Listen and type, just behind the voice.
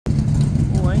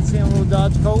seen a little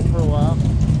Dodge Colt for a while.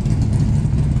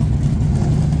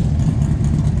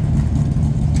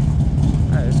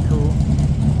 That is cool.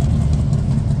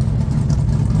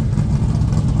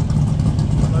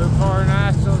 Mopar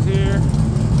Nationals here.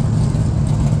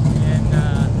 And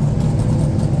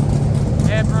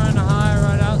Hebron High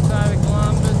right outside of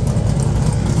Columbus.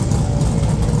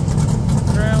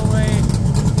 Trailway.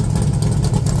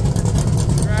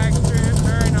 Drag strip.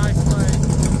 Very nice place.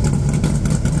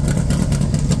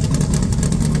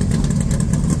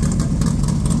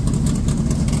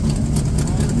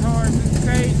 All the cars in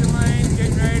staging lanes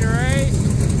getting ready to race.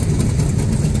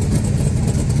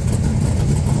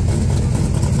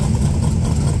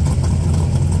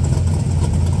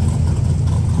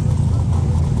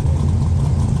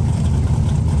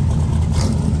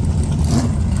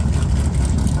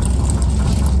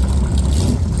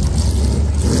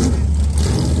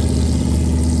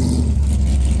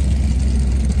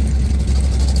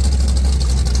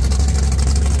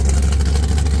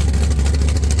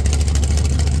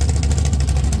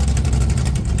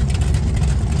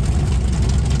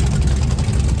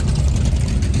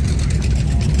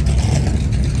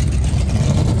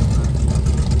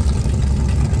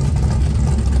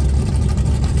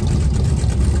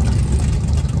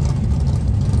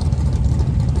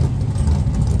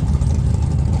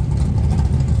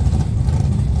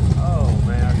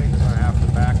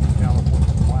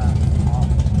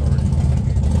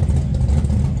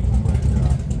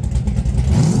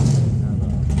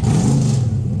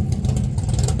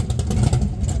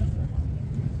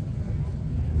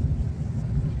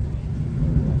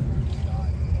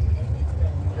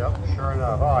 Sure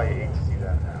enough. Oh, I hate to see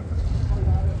that happen.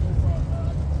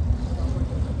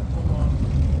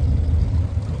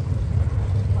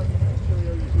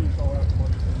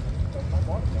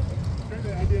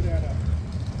 I did at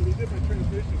when he did my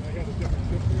transmission, I had a different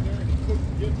shifter in there, and he couldn't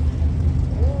get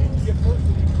you get first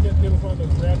and you can get it was one of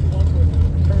those grassy ones where the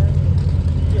turn.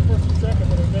 You get first and second,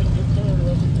 but then you get third, or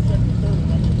else you get second and third, and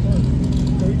not get first.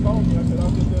 So he called me, I said, I'll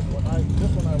get this one.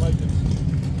 This one I like it.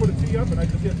 Put a T up and I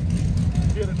just hit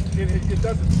it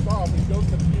doesn't stop, it goes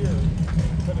to the gear,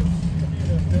 but it's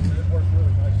different. It works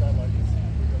really nice. I like it.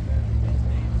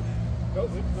 No,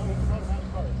 it's not an automatic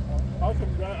car. I'll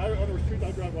come drive. On the street,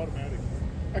 I drive automatic.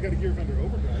 I got a gear vendor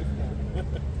overdrive.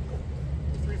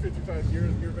 355 gear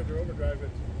vendor overdrive at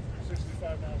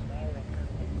 65 miles an hour.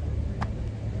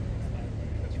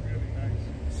 That's really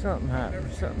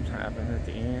nice. Something's happened at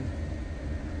the end.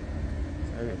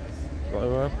 Did it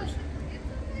blow up or something?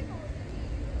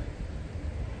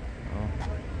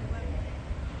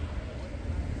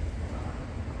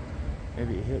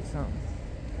 Maybe it hit something.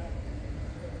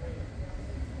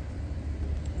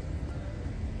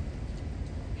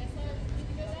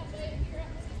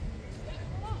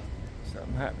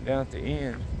 Something happened down at the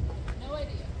end. No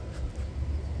idea.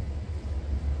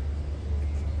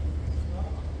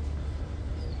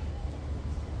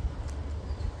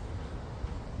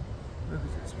 Look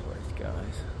at this place,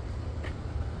 guys.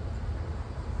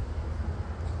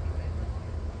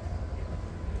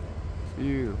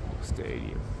 Beautiful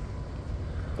stadium.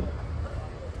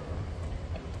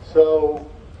 So,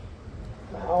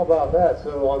 how about that?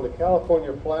 So on the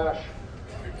California Flash,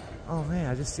 Oh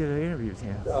man, I just did an interview with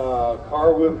him.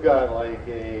 car we've got like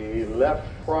a left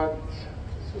front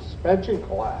suspension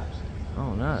collapse.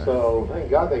 Oh no. So thank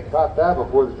God they caught that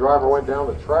before the driver went down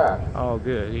the track. Oh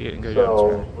good, he didn't go down the So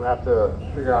track. we'll have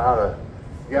to figure out how to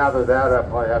gather that up.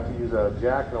 Probably have to use a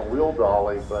jack and a wheel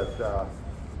dolly, but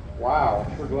wow,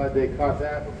 sure glad they caught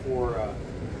that before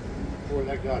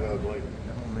that got ugly.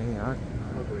 Oh man, I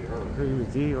Ugly, huh? agree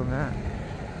with you on that.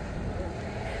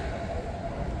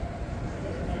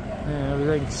 Man,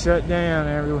 everything shut down.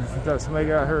 Everyone thought somebody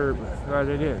got hurt, but glad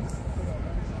they didn't.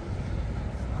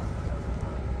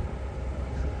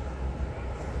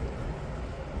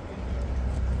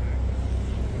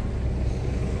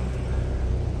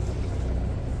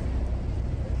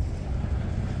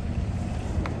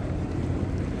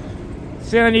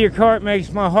 Sound of your cart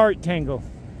makes my heart tingle.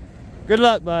 Good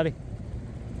luck, buddy.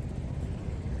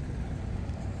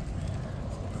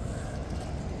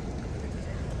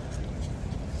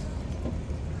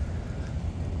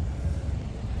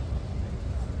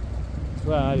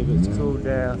 Cloudy, but it's cooled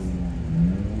down.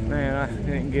 Man, I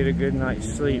didn't get a good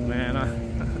night's sleep, man.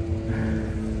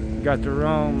 I got the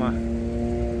wrong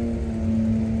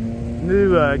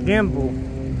new gimbal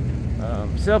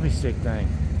selfie stick thing.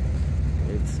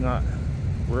 It's not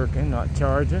working, not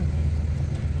charging,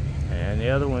 and the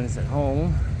other one's at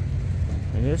home,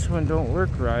 and this one don't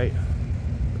work right.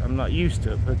 I'm not used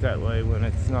to it, put it that way, when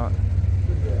it's not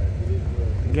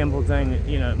a gimbal thing that,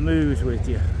 you know, it moves with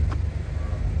you.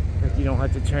 But you don't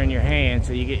have to turn your hand,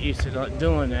 so you get used to not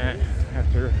doing that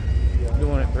after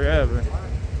doing it forever.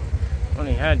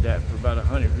 Only had that for about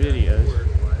 100 videos,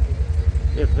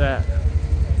 if that.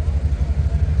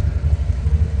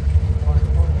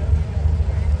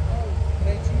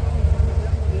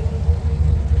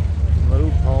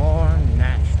 Mopar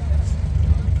Nationals.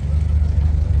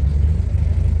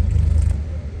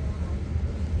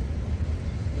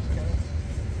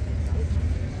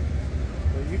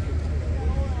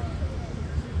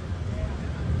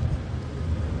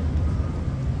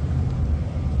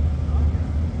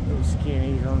 Those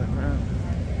skinnies on the front.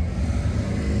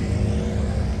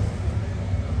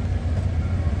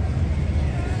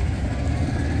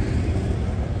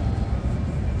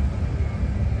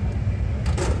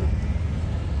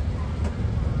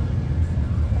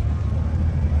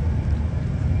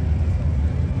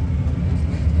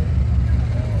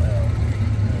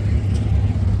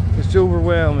 It's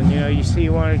overwhelming, you know. You see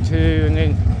one or two, and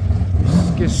then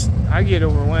just I get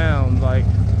overwhelmed. Like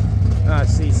I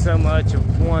see so much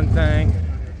of one thing,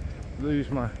 lose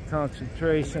my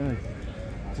concentration, and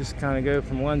just kind of go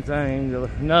from one thing to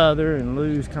another and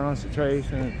lose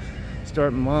concentration and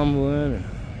start mumbling. And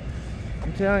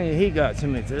I'm telling you, he got to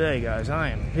me today, guys. I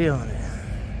am feeling it.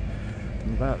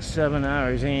 I'm about 7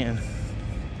 hours in.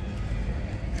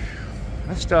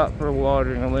 I stopped for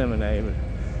water and a lemonade, but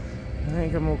I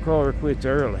think I'm gonna call her quits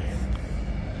early.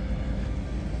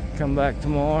 Come back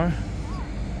tomorrow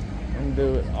and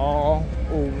do it all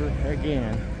over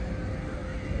again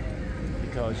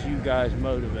because you guys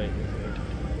motivated me.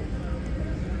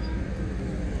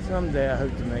 Someday I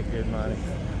hope to make good money.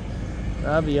 But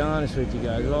I'll be honest with you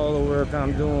guys, all the work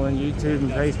I'm doing, YouTube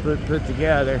and Facebook put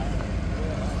together,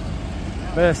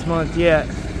 best month yet.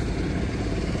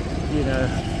 You know,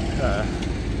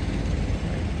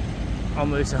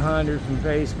 almost 100 from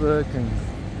Facebook and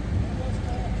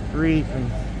 3 from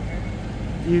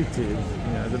YouTube.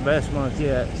 You know, the best month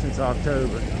yet since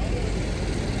October.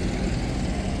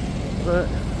 But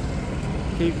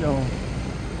keep going.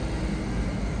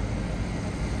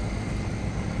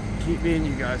 Keep being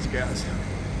you guys.